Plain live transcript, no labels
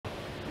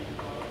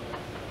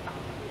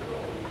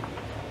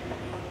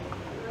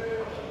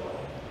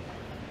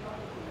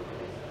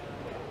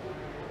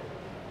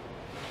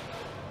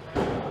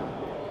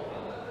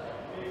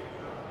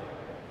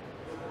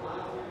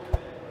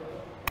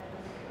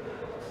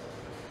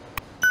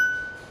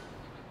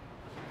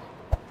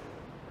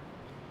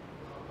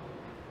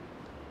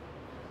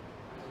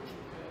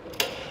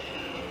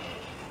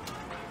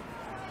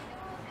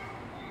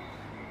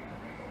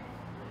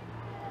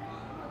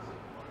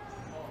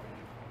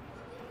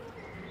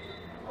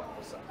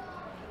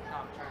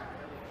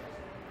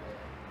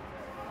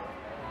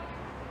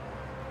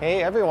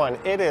Hey everyone,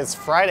 it is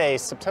Friday,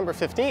 September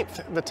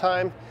 15th. The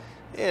time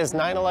is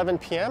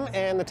 9:11 p.m.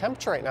 and the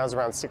temperature right now is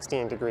around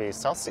 16 degrees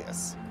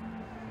Celsius.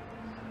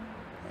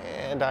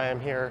 And I am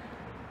here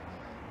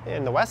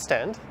in the West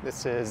End.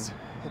 This is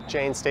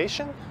Jane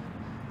Station,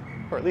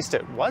 or at least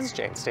it was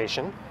Jane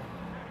Station.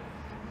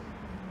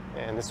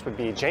 And this would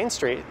be Jane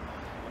Street.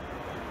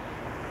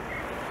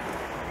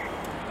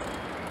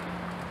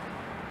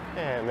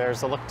 And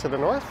there's a look to the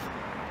north.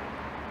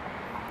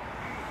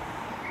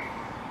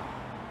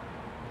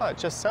 But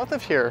just south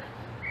of here,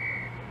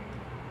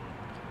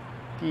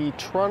 the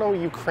Toronto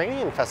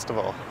Ukrainian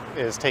Festival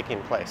is taking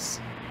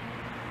place.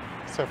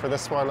 So for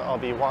this one, I'll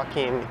be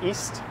walking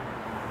east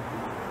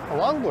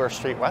along Bloor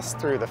Street West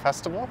through the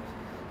festival.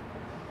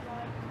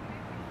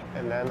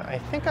 And then I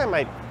think I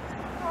might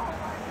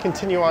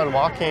continue on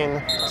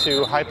walking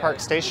to High Park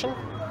Station.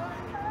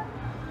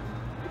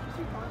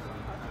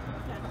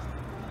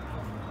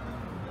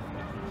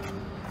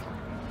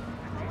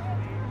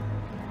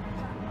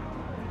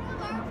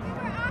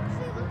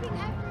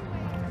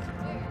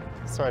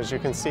 So as you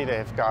can see,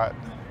 they've got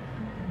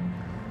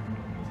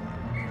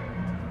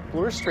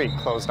Bloor Street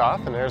closed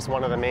off, and there's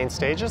one of the main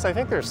stages. I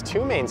think there's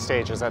two main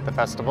stages at the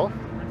festival.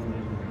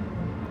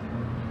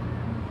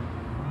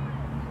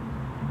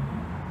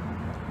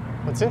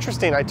 What's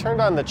interesting, I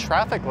turned on the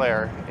traffic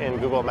layer in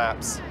Google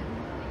Maps,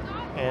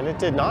 and it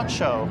did not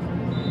show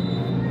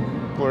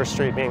Bloor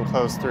Street being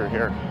closed through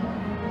here.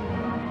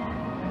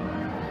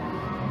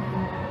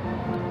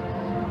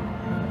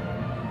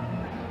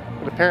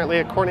 But apparently,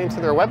 according to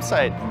their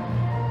website,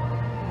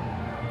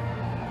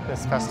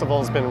 this festival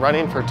has been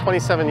running for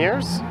 27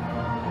 years,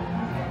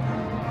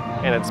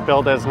 and it's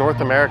billed as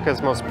North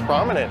America's most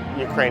prominent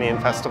Ukrainian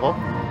festival.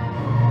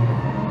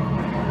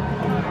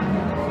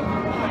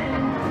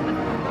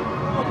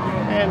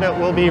 And it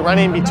will be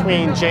running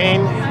between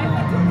Jane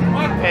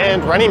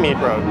and Runnymede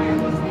Road.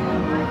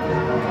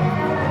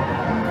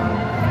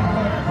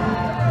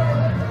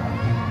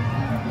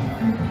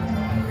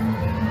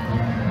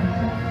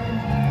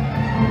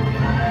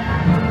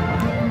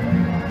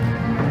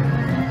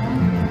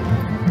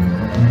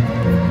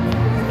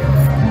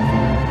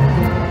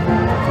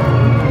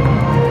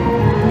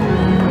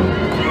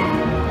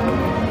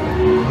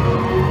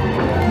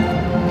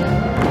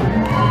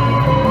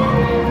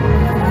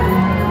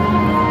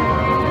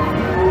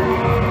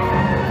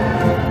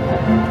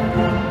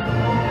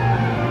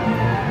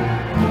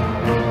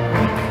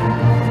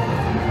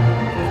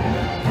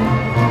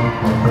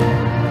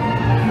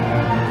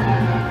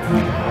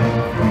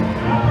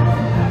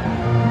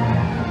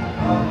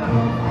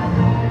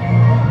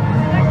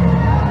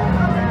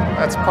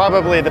 That's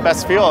probably the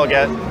best view I'll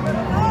get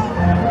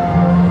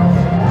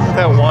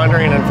without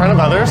wandering in front of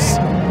others.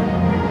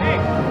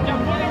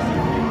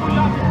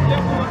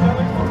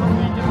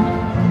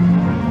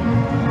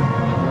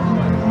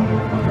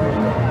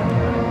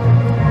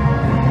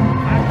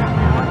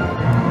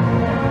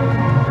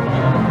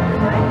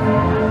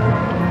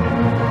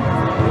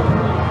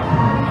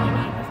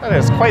 That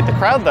is quite the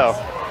crowd, though.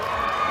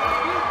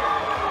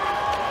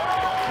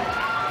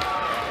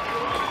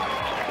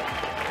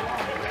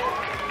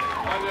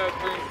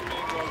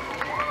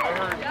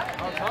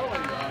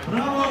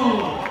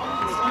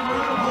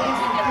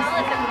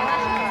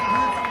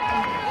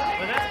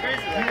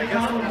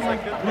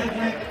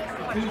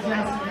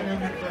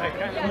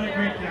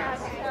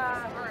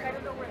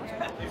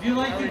 If you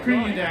like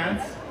Ukrainian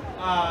dance,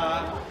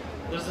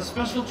 there's a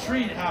special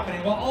treat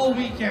happening. Well, all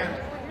weekend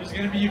there's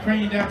going to be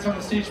Ukrainian dance on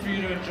the stage for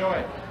you to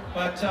enjoy.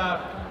 But it's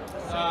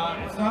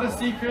not a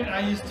secret.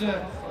 I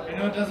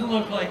know it doesn't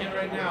look like it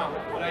right now,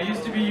 but I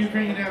used to be a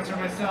Ukrainian dancer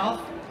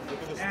myself.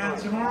 And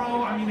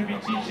tomorrow I'm going to be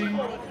teaching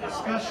a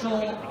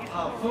special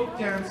folk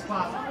dance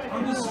class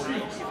on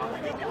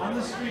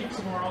the street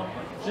tomorrow.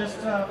 Just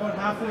about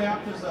halfway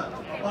up, there's a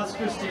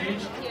busker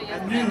stage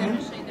at noon,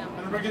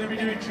 and we're going to be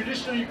doing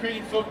traditional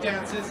Ukrainian folk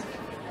dances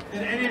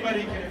that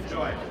anybody can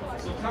enjoy.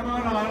 So come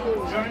on,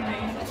 join me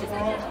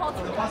tomorrow on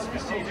the busker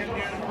stage at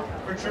noon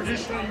for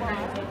traditional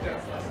Ukrainian folk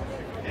dances.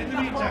 In the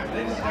meantime,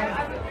 ladies and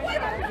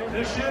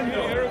gentlemen,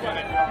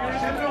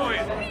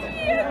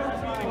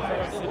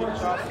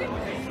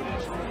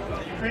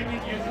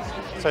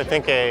 So I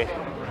think a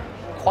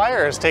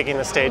choir is taking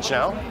the stage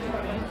now.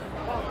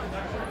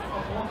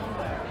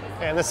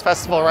 And this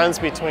festival runs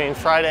between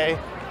Friday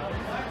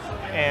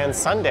and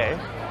Sunday.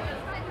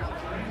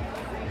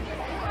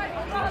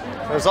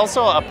 There's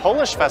also a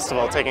Polish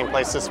festival taking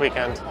place this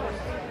weekend.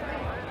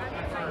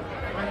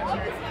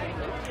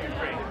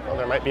 Well,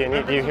 there might be a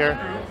neat view here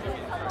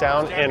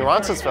down in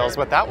Roncesvalles,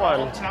 but that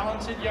one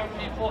talented young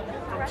people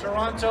from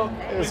Toronto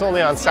is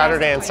only on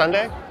Saturday and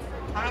Sunday.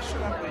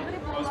 Passionately,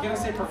 I was going to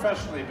say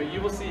professionally, but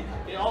you will see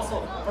they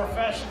also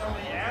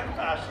professionally and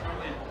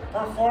passionately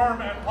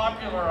perform and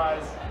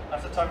popularize,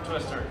 that's a tongue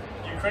twister,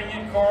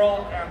 Ukrainian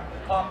choral and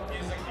pop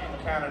music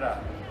in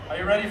Canada. Are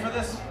you ready for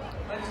this,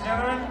 ladies and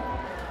gentlemen?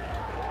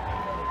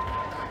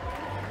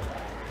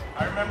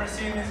 I remember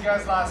seeing these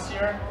guys last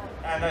year.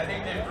 And I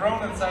think they've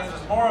grown in size.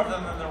 There's more of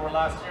them than there were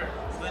last year.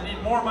 So they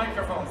need more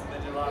microphones than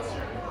they did last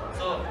year.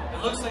 So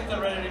it looks like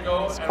they're ready to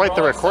go. It's quite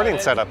the recording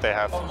setup they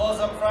have. Applause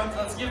up front.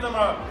 Let's give them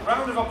a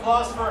round of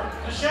applause for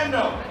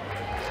Crescendo.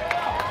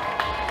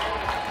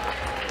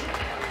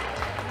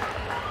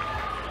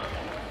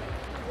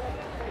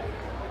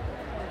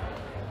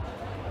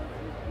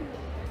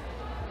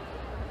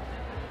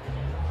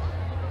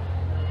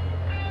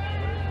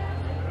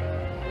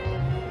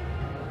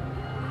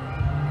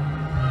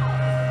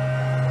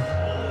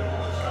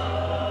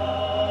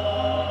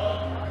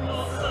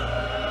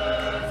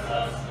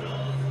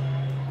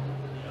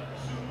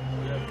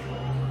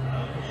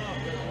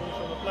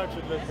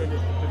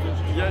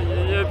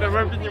 Я это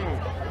вам подниму.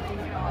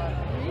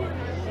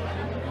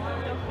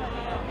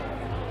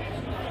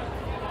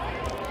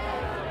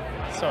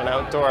 So an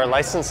outdoor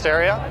licensed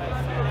area.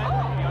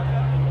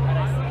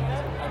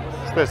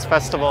 This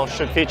festival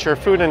should feature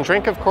food and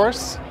drink, of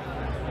course,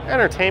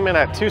 entertainment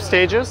at 2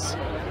 stages,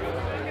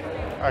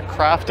 a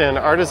craft and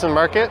artisan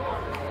market,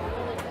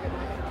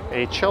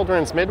 a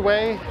children's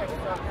midway,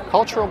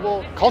 cultural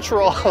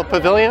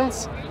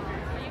pavilions,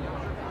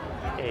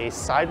 a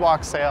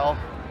sidewalk sale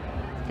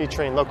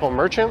featuring local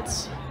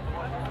merchants,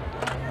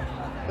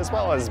 as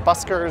well as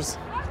buskers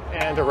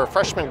and a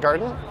refreshment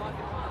garden.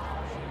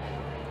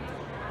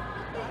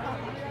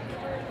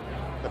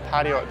 The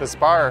patio at this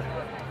bar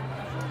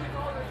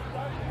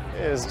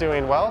is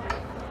doing well.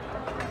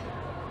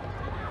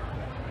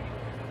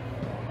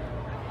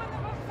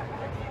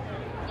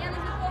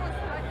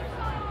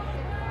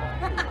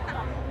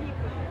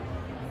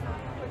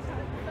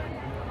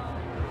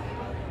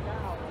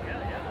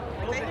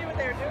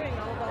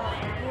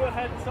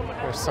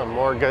 There's some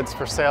more goods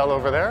for sale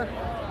over there.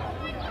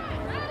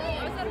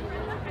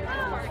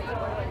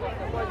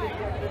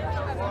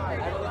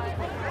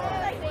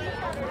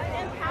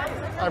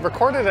 I've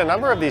recorded a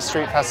number of these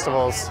street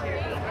festivals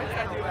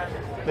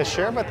this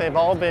year, but they've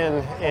all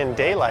been in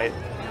daylight.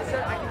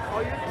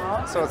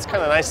 So it's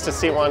kind of nice to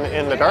see one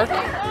in the dark.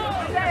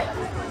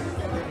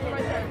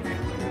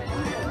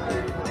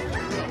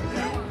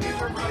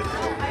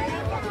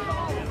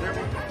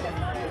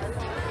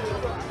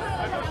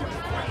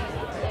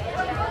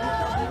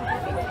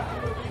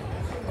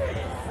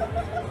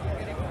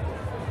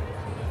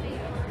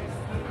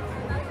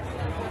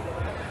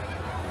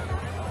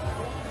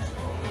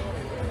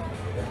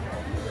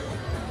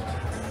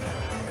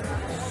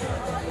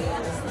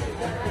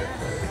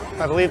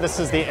 I believe this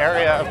is the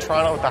area of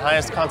Toronto with the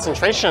highest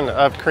concentration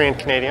of Korean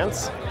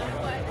Canadians.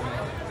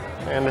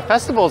 And the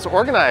festival is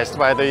organized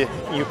by the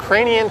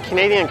Ukrainian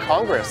Canadian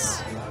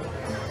Congress.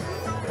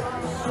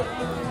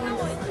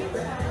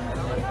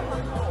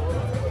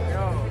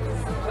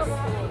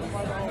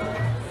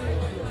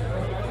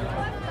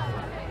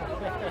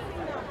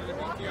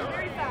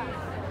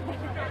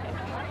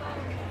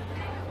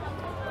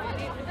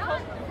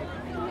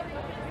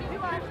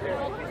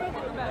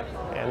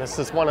 And this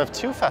is one of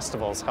 2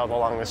 festivals held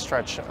along this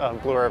stretch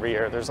of Bloor every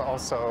year. There's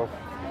also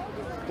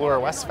Bloor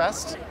West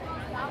Fest,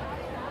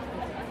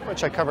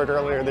 which I covered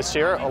earlier this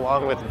year,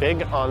 along with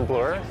Big on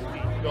Bloor,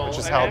 which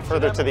is held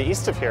further to the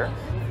east of here.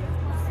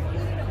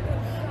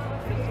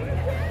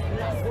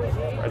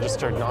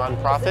 Registered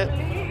non-profit.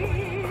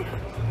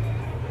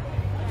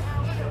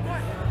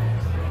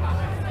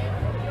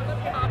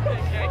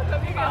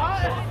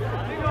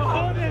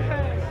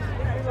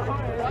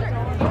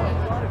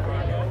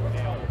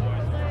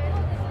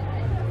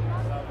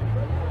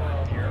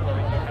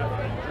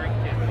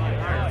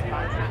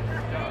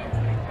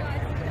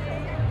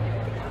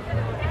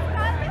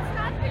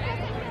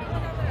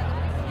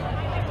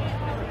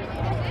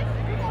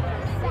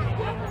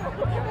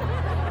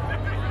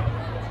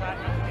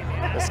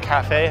 This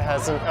cafe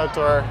has an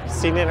outdoor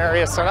seating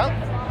area set up.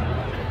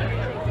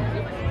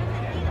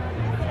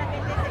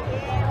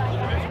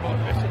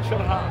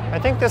 I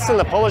think this and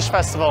the Polish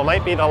festival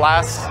might be the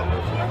last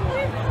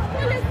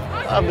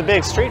of the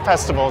big street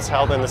festivals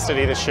held in the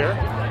city this year.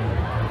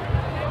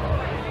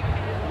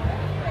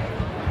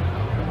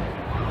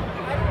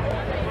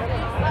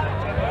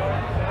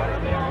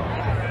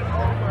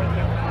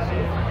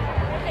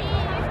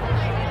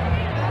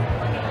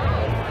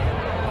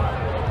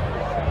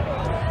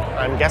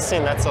 I'm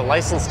guessing that's a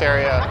licensed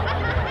area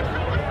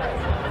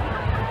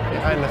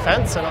behind the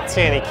fence. I don't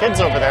see any kids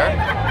over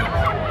there.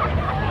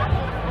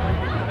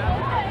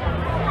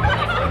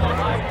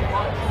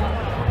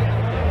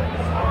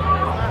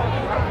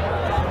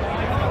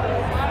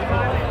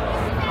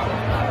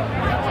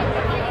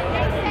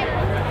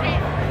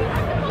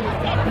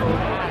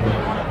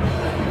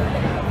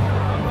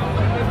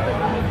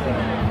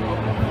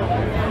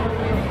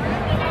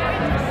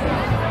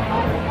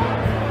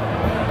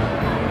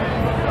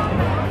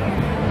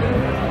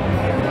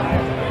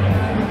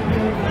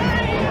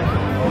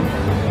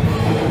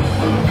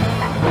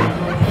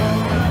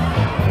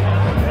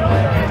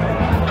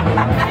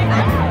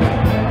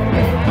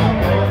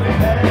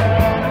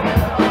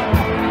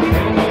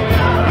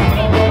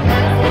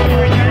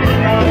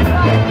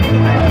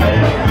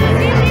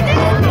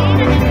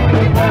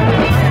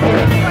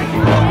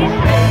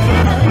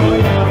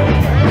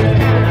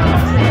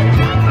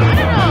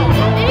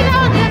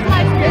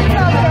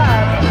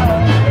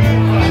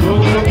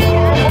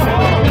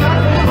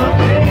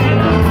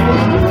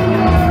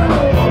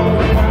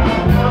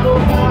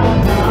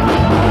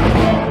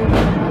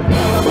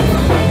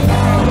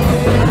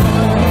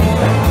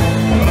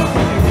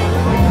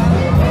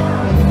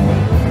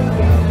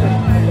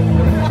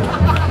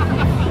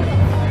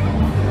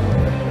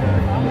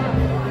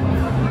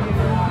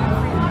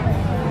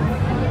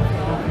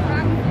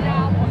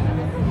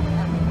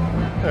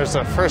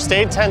 There's a first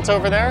aid tent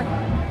over there.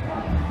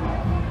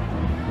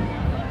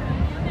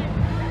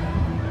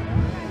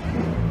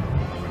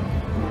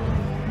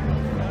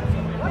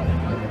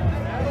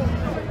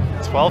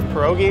 $12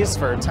 pierogies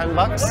for $10.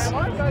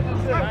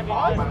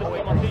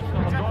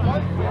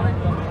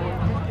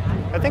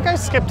 I think I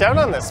skipped out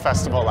on this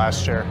festival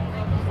last year.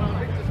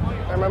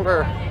 I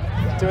remember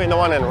doing the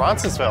one in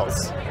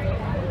Roncesvalles.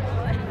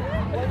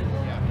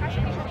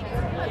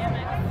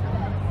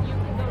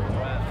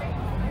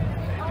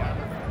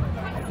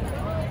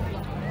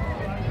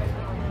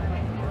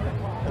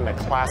 And the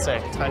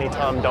classic Tiny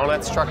Tom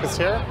Donuts truck is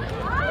here.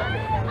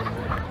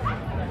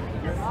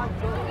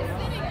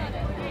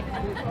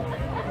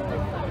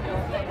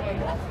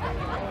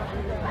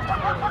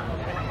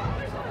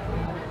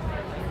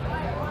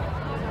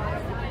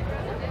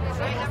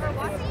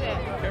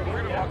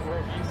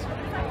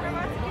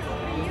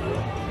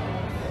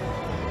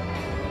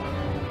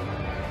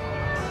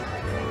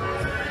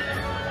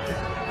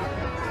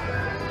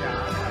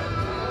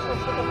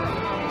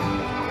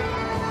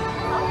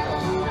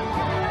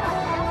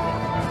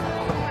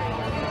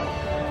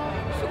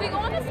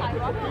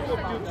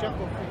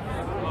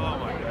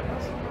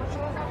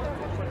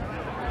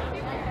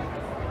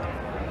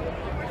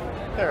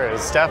 There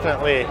is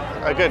definitely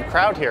a good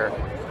crowd here.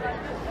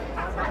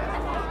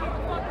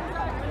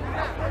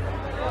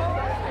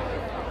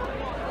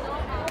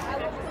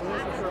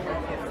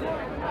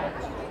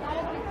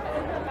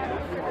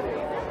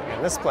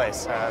 And this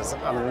place has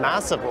a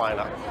massive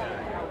lineup.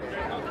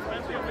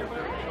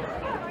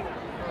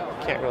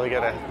 Can't really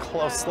get a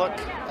close look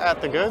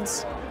at the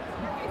goods.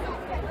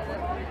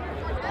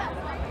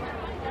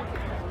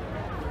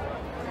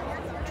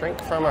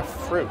 Drink from a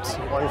fruit,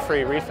 one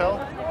free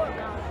refill.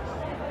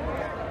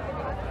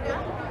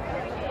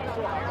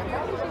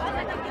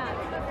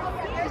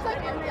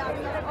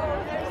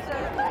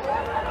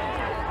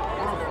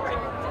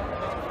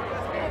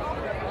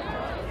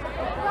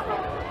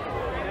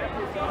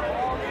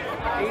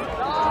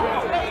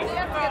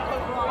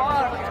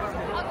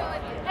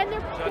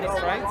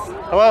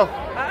 Hello.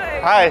 Hi.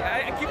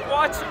 Hi. I keep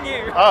watching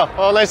you. Oh,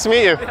 well, nice to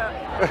meet you.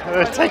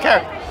 Take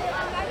care.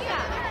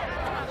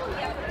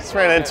 Just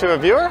ran into a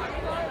viewer.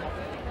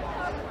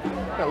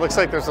 It looks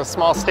like there's a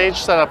small stage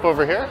set up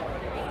over here.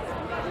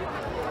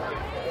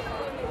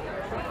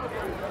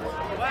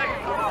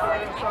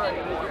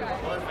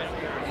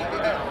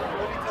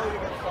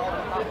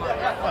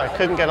 I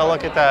couldn't get a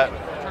look at that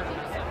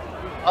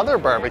other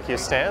barbecue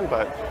stand,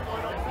 but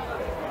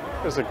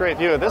there's a great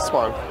view of this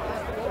one.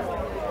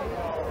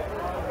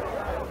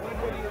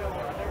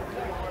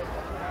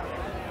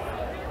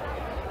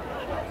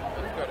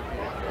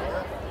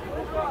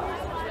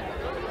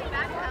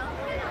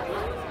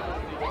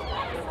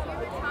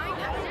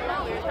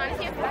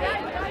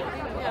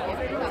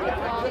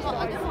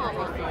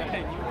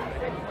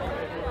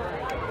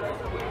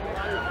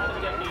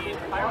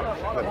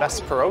 The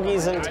best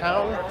pierogies in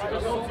town,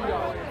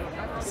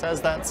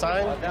 says that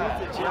sign.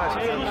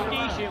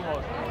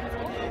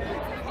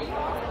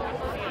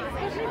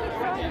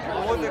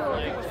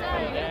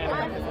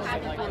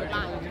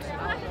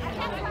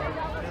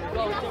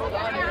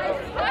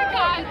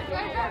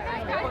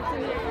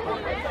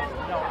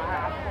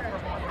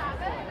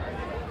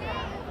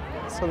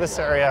 So this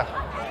area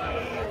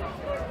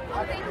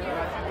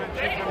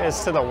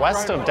is to the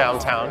west of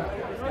downtown.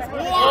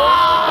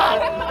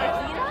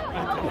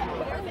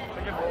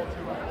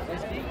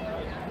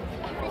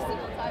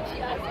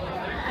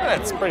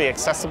 It's pretty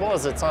accessible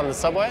as it's on the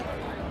subway.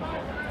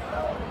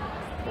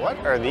 What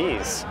are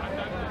these?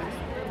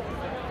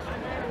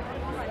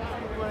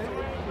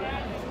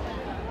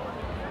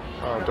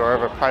 Oh, door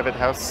of a private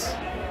house.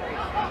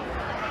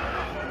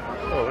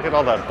 Oh, look at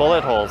all the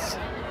bullet holes.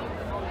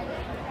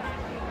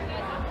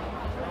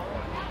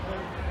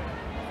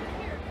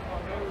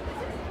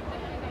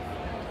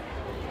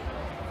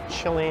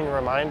 Chilling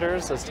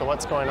reminders as to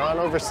what's going on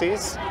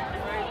overseas.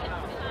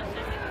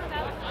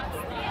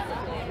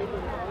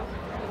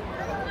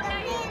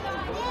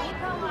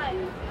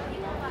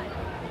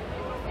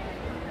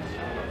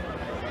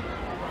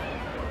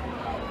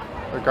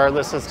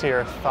 Regardless as to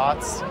your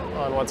thoughts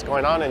on what's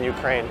going on in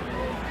Ukraine,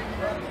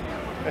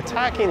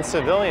 attacking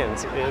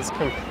civilians is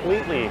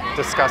completely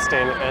disgusting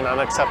and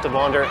unacceptable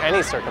under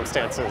any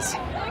circumstances.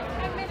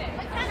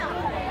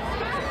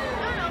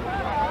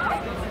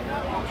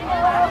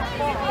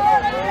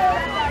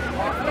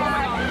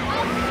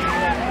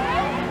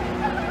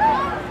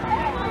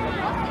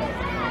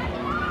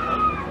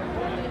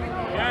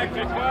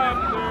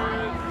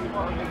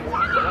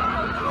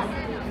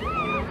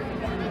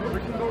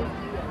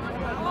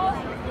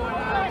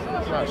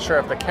 I'm not sure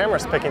if the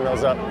camera's picking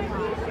those up.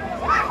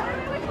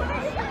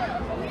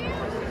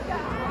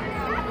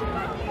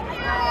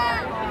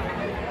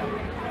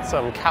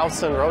 Some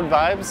Cowson Road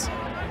vibes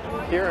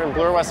here in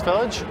Bloor West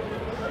Village.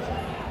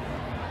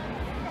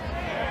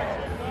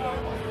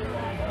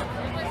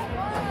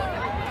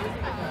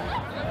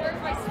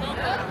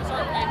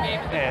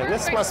 And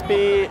this must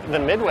be the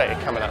Midway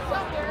coming up.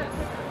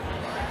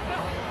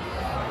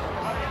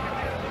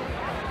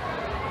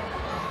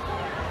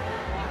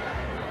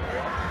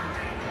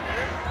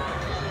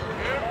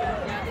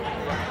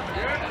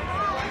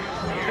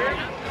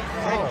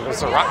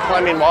 There's a rock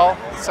climbing wall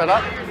set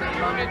up.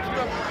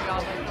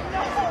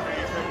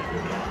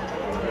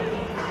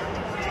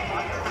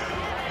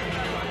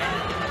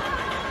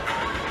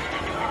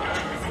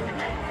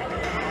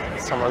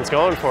 Someone's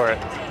going for it.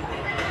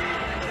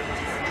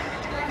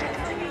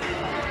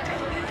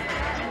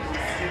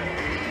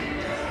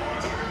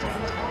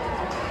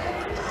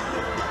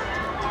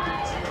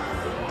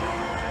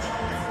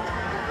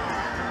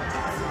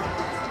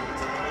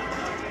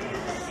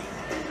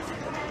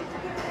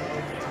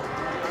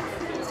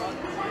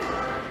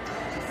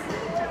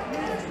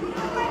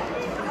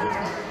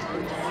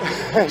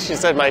 She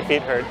said my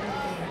feet hurt.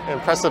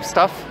 Impressive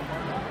stuff.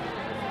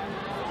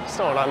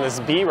 Someone on this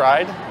bee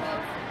ride.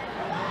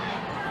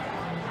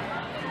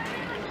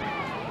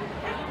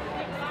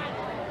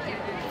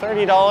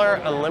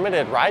 $30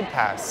 unlimited ride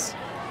pass.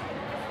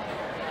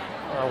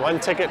 One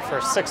ticket for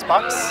 $6.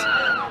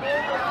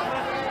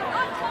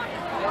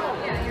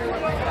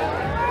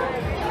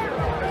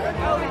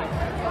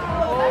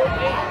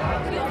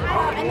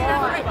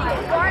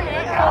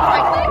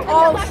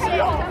 Oh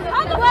shit!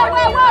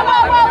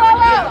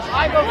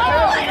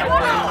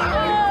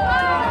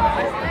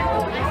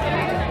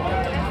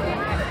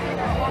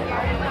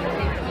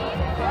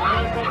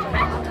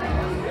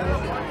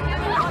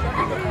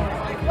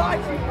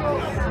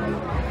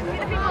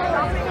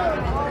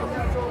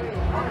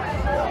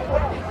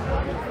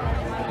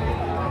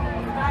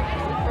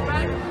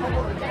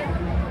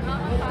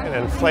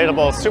 An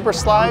inflatable super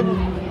slide.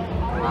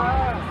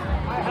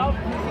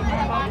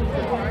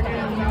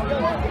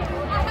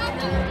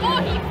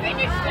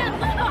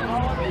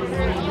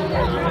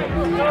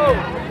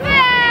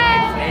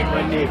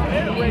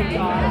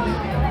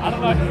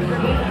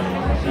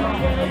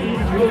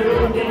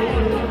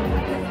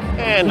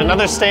 And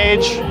another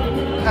stage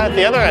at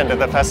the other end of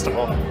the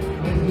festival.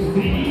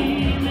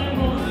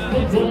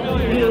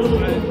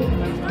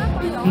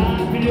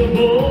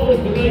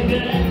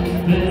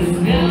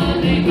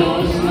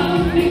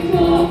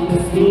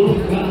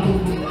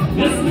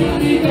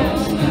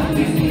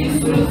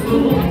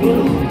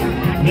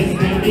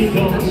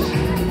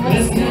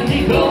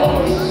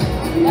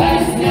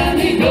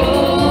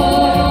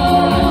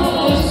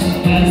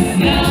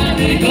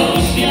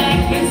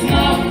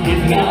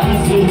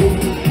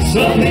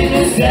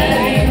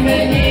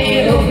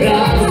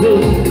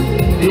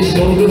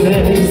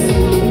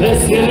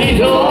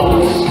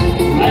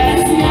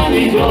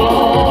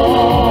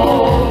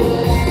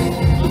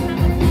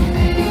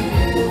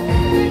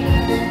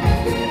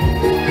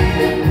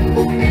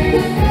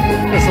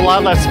 There's a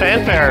lot less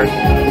fanfare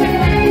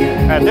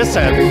at this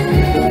end.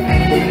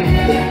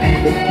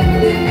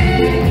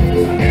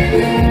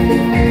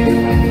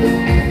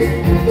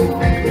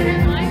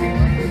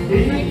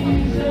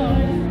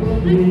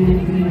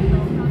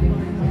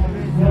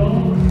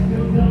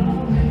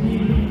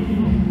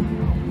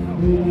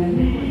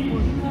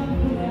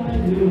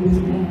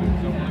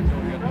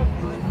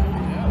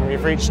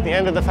 We've reached the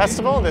end of the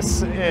festival.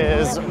 This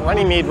is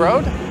Runnymede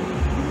Road,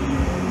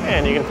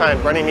 and you can find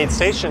Runnymede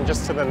Station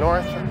just to the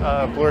north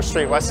of Bloor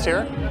Street West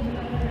here.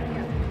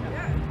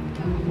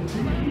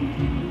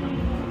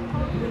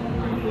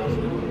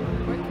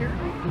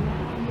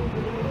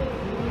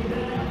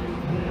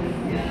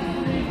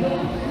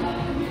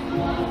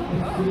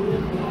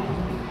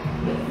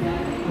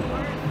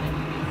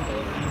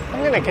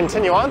 I'm going to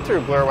continue on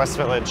through Bloor West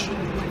Village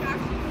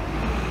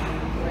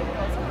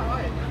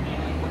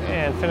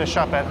and finish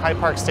up at High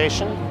Park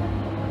Station.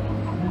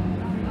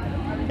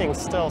 Things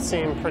still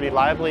seem pretty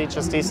lively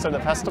just east of the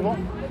festival.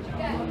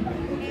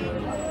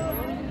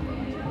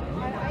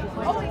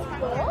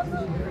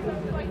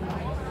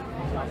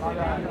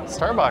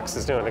 Starbucks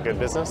is doing a good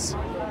business.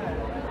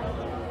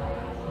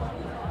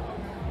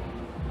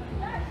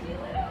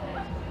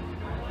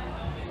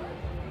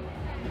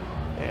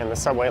 And the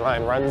subway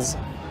line runs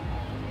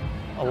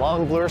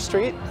along Bloor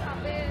Street,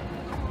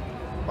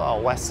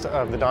 well, west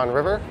of the Don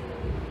River.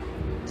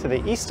 To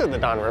the east of the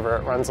Don River,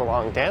 it runs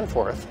along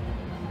Danforth.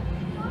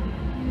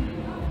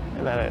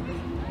 And then it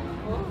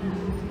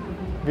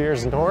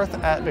veers north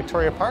at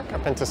Victoria Park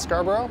up into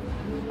Scarborough.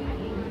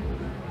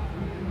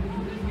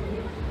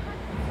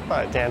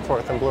 But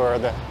Danforth and Bloor are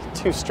the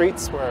two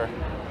streets where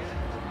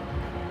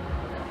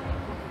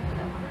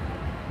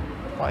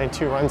Line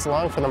 2 runs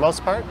along for the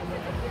most part.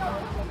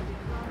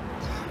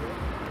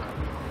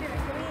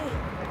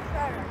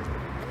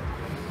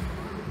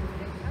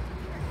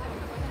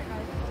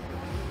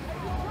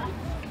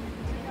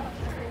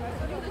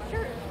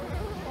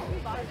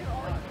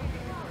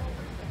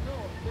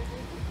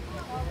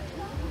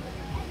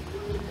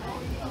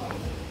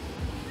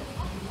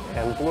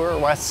 And Bloor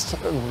West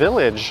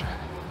Village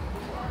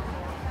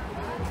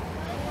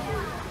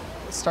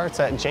starts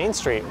at Jane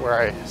Street, where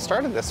I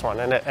started this one,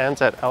 and it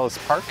ends at Ellis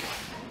Park,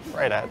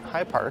 right at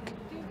High Park.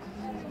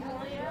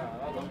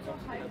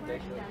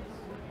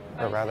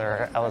 Or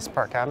rather, Ellis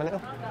Park Avenue.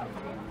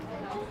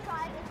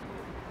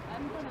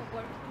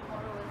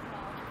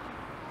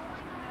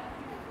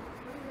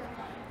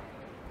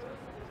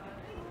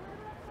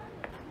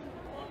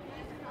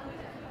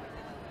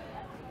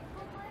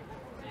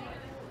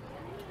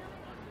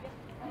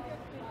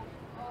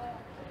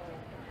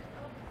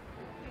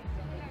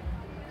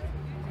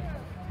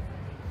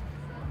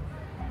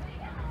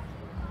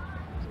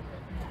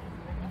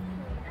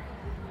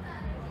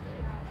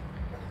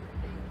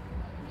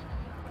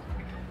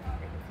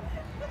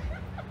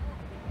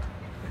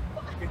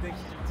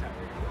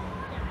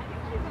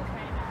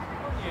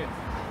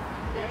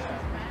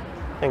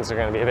 Things are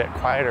going to be a bit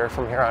quieter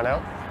from here on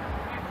out.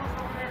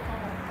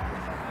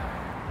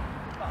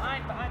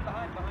 Behind.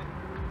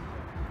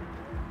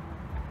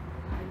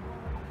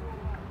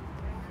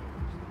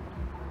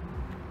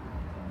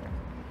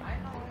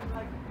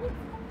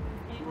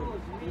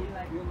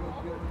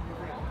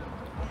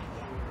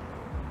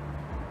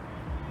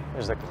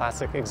 There's a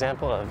classic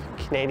example of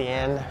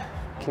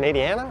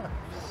Canadiana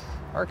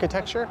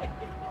architecture,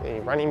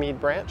 the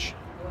Runnymede branch.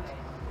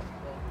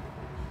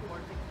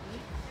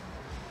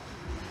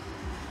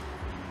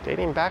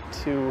 Dating back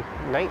to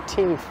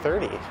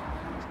 1930.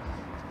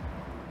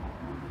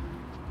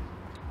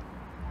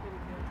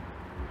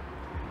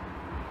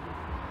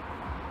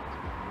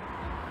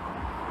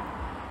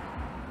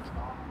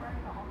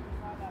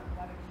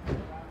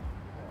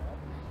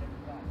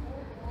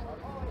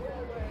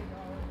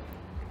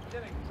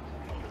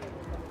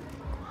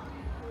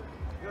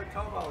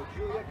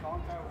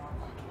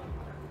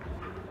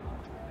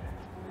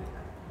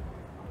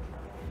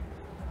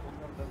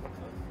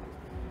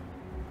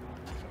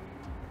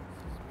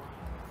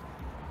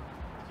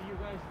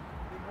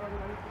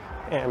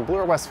 And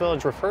Bloor West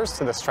Village refers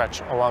to the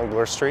stretch along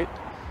Bloor Street.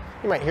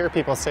 You might hear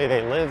people say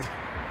they live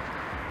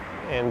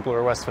in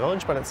Bloor West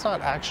Village, but it's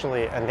not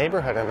actually a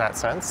neighborhood in that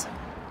sense,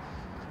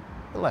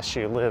 unless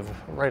you live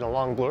right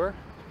along Bloor.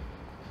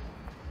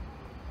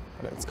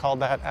 But it's called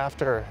that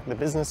after the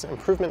business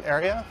improvement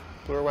area,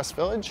 Bloor West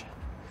Village.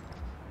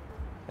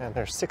 And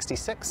there's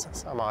 66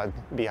 some odd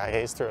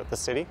BIAs throughout the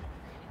city.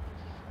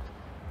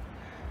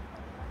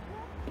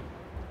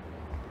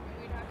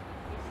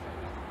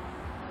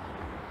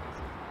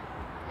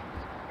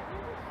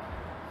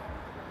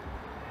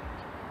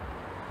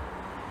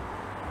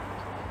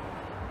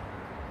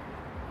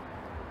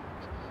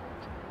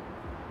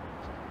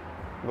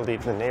 I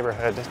believe the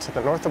neighborhood to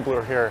the north of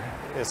Bloor here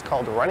is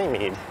called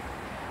Runnymede,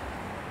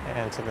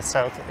 and to the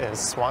south is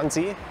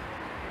Swansea.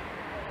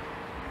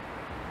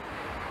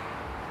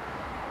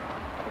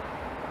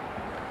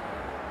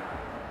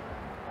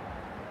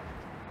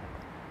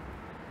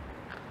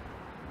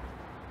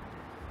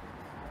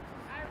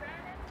 I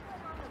ran into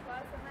him on the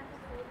bus and then he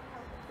told me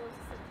how he goes to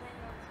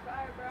Centennial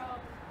Square, bro.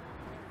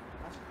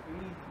 That's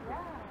crazy. Yeah.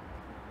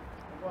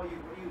 What are you?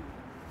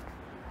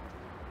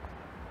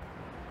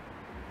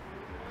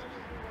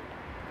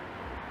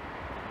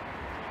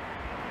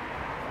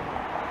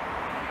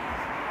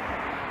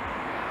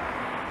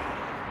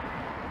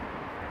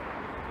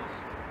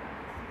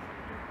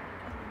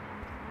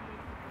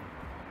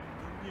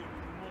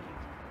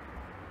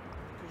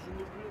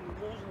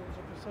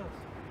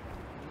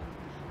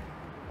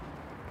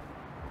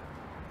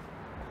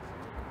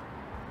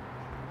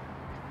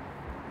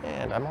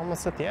 And I'm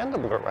almost at the end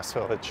of Bloor West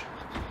Village.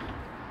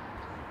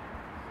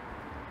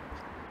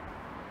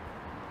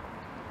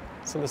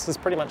 So this is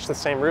pretty much the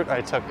same route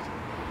I took.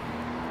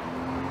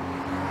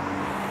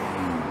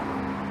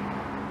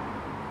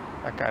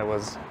 That guy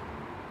was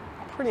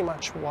pretty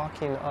much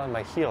walking on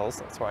my heels.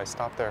 That's why I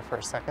stopped there for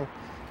a second.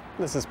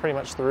 This is pretty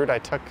much the route I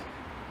took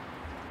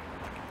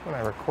when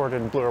I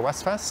recorded Bloor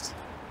West Fest.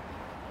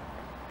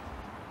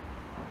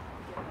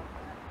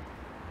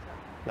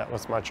 That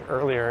was much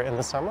earlier in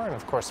the summer, and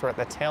of course we're at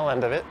the tail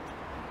end of it,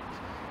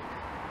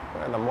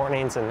 where the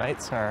mornings and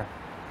nights are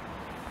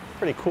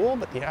pretty cool,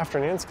 but the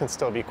afternoons can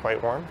still be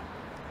quite warm.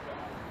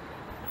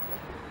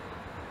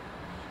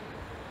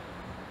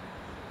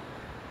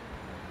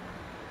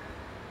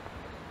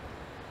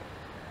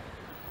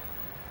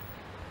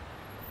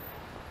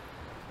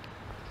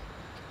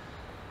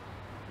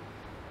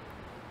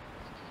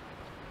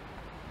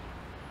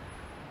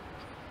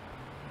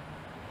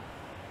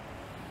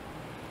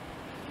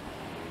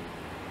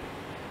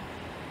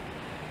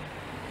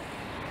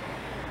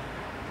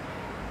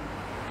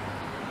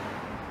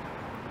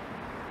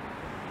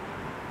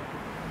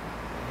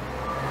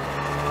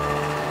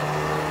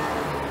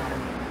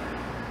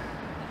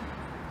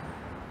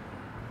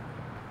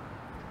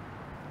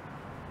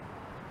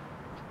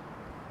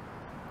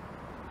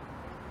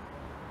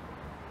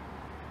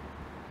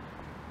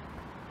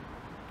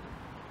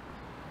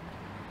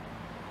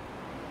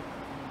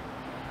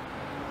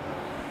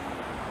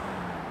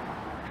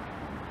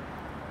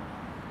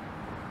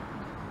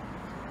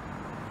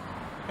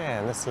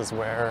 And this is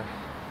where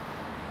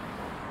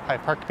High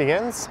Park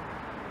begins.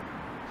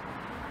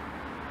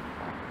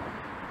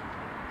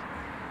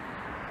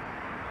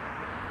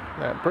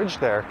 That bridge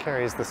there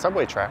carries the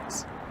subway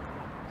tracks.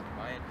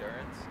 My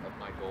endurance of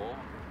my goal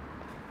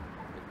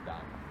is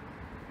done.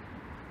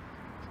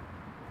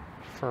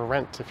 For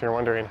rent, if you're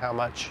wondering how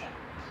much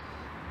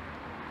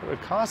it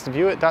would cost,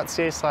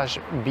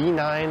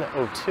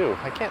 viewit.ca/B902.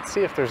 I can't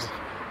see if there's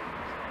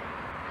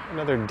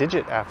another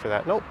digit after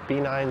that. Nope,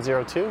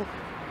 B902.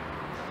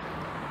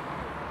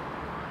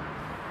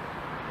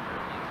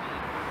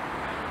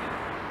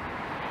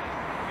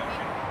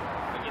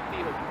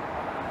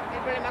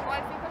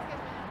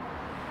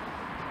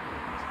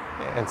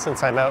 And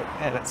since I'm out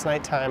and it's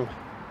nighttime,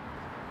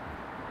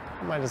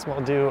 Might as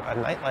well do a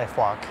nightlife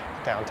walk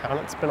downtown.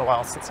 It's been a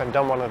while since I've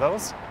done one of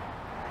those.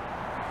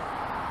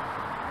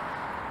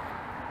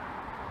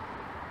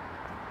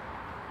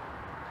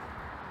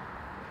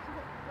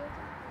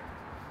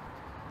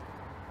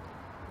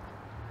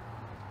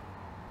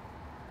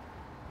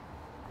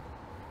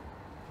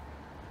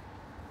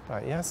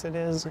 But yes, it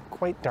is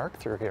quite dark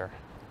through here.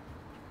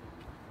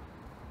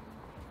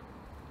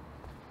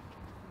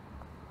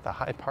 The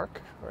High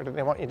Park? Or do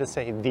they want you to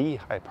say the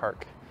High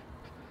Park?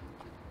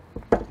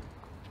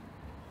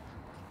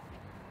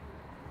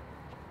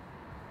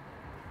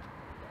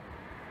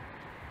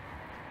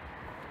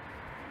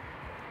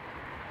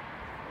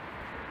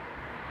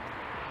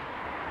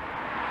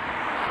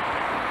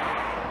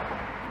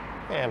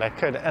 And I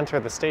could enter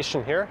the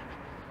station here.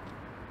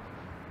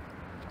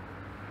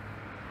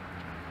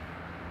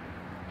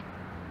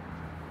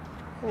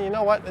 And you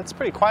know what? It's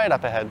pretty quiet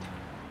up ahead.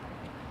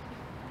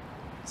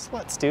 So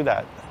let's do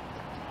that.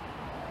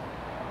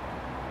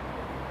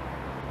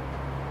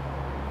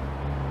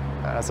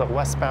 As a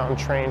westbound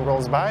train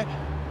rolls by,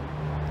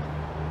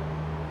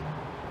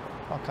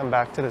 I'll come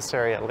back to this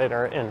area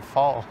later in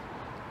fall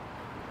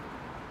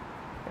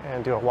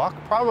and do a walk.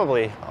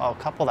 Probably I'll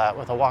couple that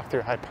with a walk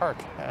through Hyde Park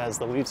as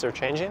the leaves are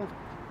changing.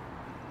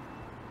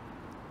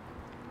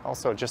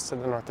 Also, just to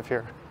the north of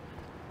here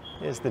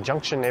is the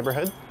Junction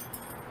neighborhood.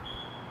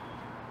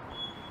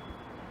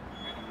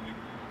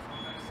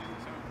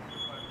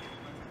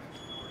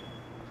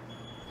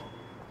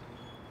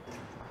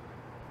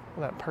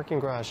 That parking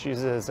garage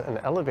uses an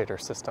elevator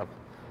system.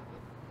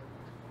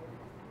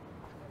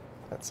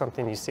 That's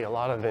something you see a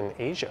lot of in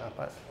Asia,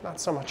 but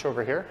not so much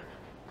over here.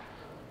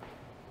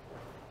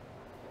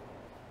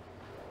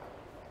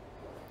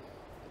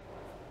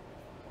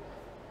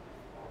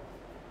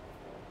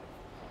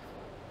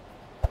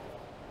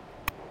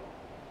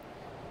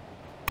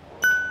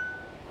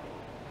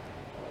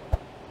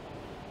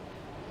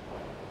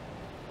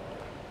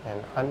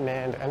 An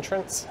unmanned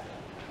entrance.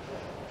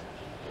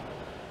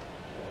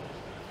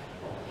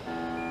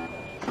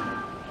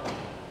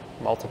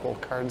 Multiple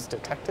cards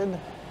detected.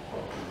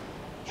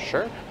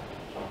 Sure.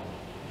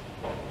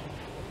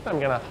 I'm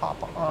gonna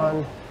hop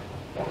on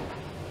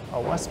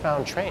a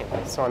westbound train.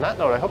 So on that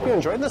note, I hope you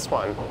enjoyed this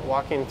one,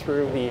 walking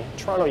through the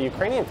Toronto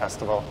Ukrainian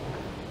Festival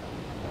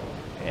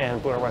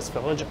and Bloor West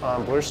Village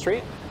on Bloor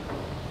Street.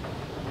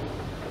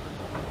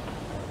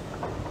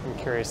 I'm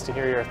curious to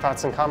hear your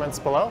thoughts and comments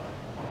below.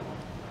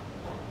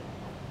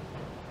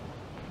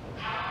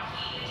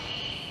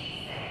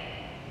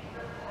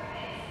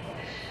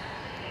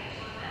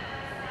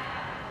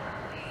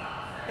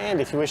 And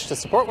if you wish to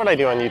support what I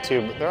do on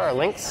YouTube, there are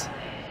links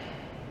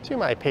to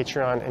my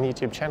Patreon and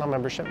YouTube channel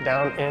membership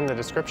down in the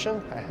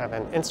description. I have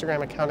an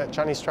Instagram account at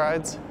Johnny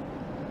Strides,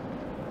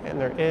 and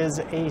there is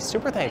a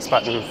super thanks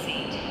button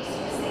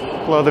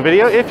below the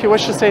video if you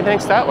wish to say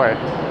thanks that way.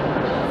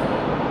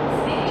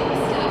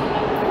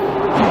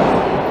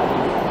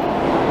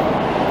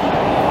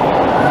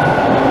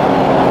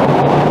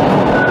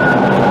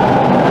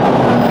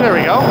 There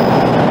we go.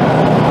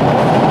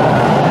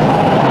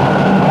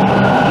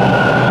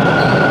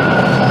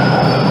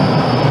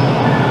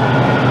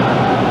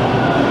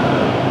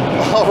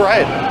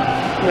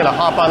 I'm going to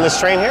hop on this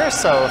train here,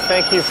 so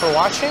thank you for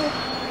watching.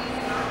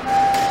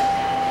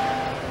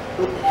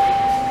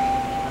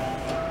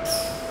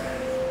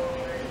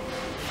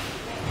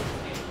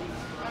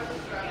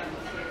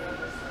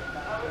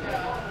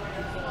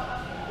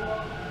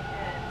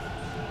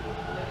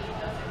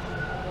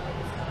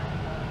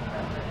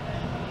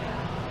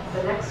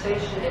 The next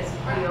station is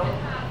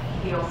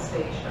Peel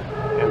Station.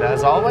 And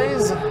as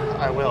always,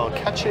 I will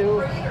catch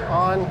you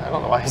on, I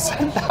don't know why I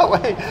said it that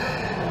way,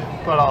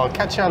 but I'll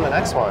catch you on the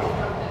next one.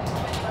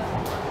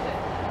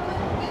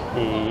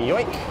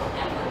 Yoink.